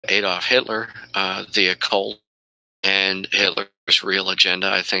Adolf Hitler, the occult, and Hitler's real agenda.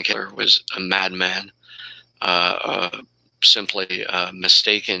 I think Hitler was a madman, simply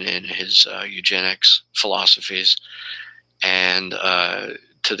mistaken in his eugenics philosophies, and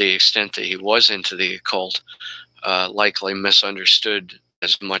to the extent that he was into the occult, likely misunderstood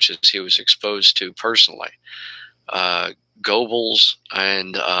as much as he was exposed to personally. Goebbels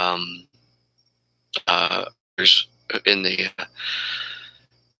and in the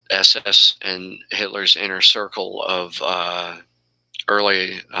SS and Hitler's inner circle of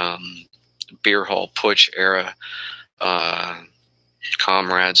early beer hall putsch era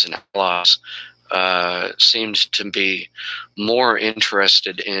comrades and allies seemed to be more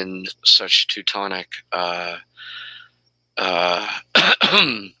interested in such Teutonic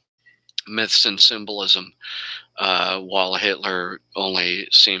myths and symbolism, while Hitler only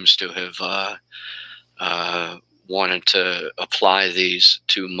seems to have wanted to apply these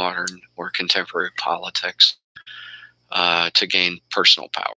to modern or contemporary politics to gain personal power.